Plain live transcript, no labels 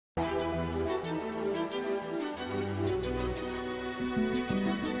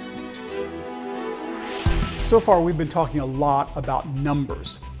So far we've been talking a lot about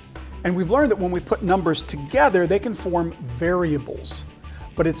numbers, and we've learned that when we put numbers together they can form variables.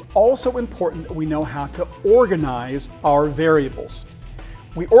 But it's also important that we know how to organize our variables.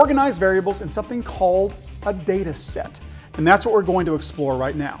 We organize variables in something called a data set, and that's what we're going to explore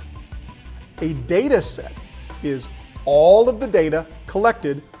right now. A data set is all of the data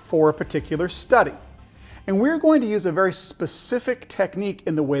collected for a particular study. And we're going to use a very specific technique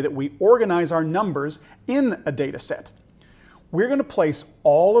in the way that we organize our numbers in a data set. We're going to place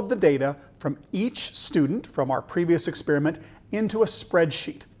all of the data from each student from our previous experiment into a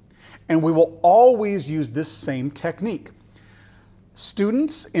spreadsheet. And we will always use this same technique.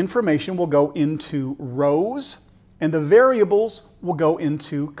 Students' information will go into rows and the variables will go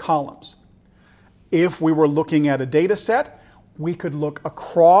into columns. If we were looking at a data set, we could look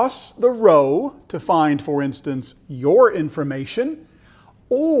across the row to find, for instance, your information,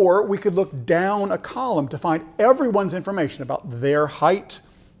 or we could look down a column to find everyone's information about their height,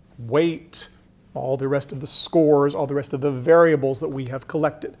 weight, all the rest of the scores, all the rest of the variables that we have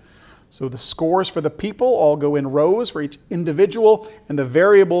collected. So the scores for the people all go in rows for each individual, and the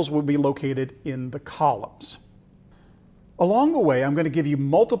variables will be located in the columns. Along the way, I'm going to give you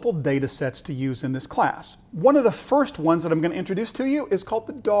multiple data sets to use in this class. One of the first ones that I'm going to introduce to you is called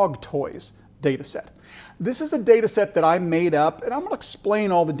the dog toys data set. This is a data set that I made up, and I'm going to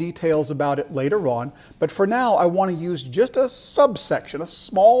explain all the details about it later on. But for now, I want to use just a subsection, a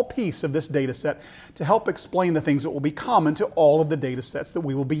small piece of this data set to help explain the things that will be common to all of the data sets that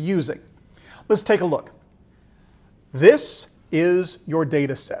we will be using. Let's take a look. This is your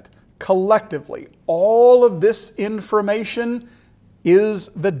data set. Collectively, all of this information is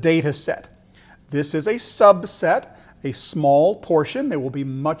the data set. This is a subset, a small portion. There will be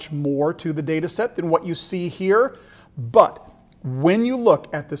much more to the data set than what you see here. But when you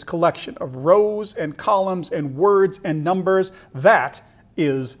look at this collection of rows and columns and words and numbers, that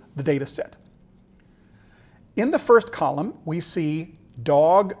is the data set. In the first column, we see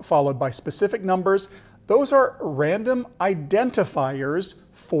dog followed by specific numbers. Those are random identifiers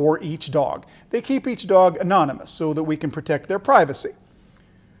for each dog. They keep each dog anonymous so that we can protect their privacy.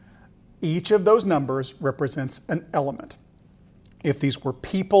 Each of those numbers represents an element. If these were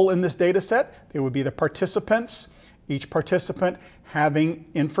people in this data set, they would be the participants, each participant having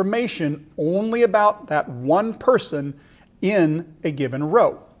information only about that one person in a given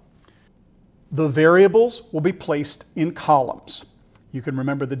row. The variables will be placed in columns. You can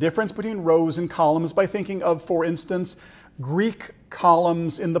remember the difference between rows and columns by thinking of, for instance, Greek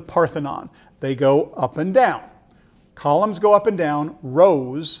columns in the Parthenon. They go up and down. Columns go up and down,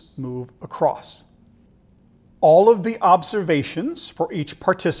 rows move across. All of the observations for each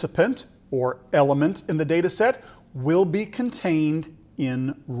participant or element in the data set will be contained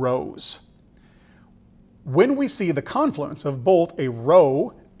in rows. When we see the confluence of both a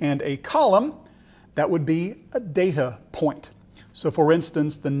row and a column, that would be a data point. So for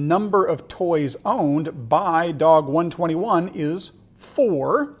instance, the number of toys owned by dog 121 is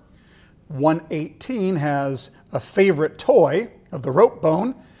 4. 118 has a favorite toy of the rope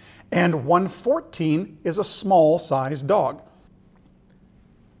bone, and 114 is a small-sized dog.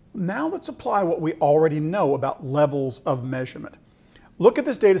 Now let's apply what we already know about levels of measurement. Look at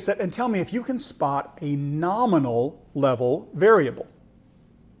this data set and tell me if you can spot a nominal level variable.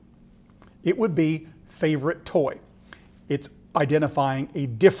 It would be favorite toy. It's identifying a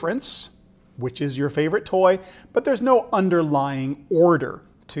difference, which is your favorite toy, but there's no underlying order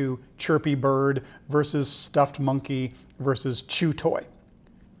to chirpy bird versus stuffed monkey versus chew toy.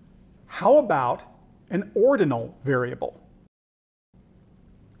 How about an ordinal variable?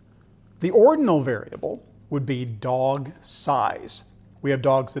 The ordinal variable would be dog size. We have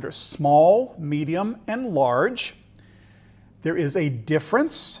dogs that are small, medium, and large. There is a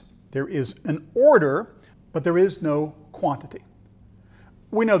difference, there is an order, but there is no quantity.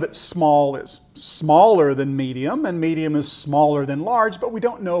 We know that small is smaller than medium and medium is smaller than large, but we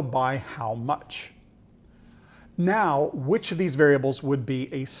don't know by how much. Now, which of these variables would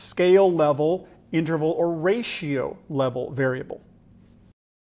be a scale level, interval, or ratio level variable?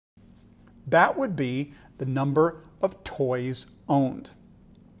 That would be the number of toys owned.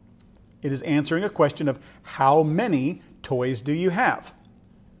 It is answering a question of how many toys do you have?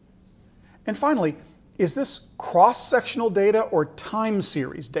 And finally, is this cross-sectional data or time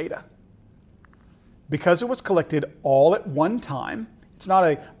series data? Because it was collected all at one time, it's not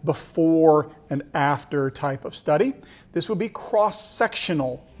a before and after type of study. This would be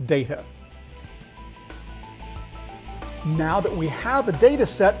cross-sectional data. Now that we have a data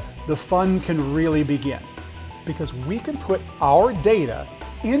set, the fun can really begin, because we can put our data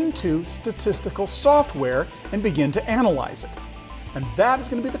into statistical software and begin to analyze it. And that is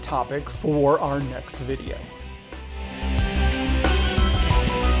going to be the topic for our next video.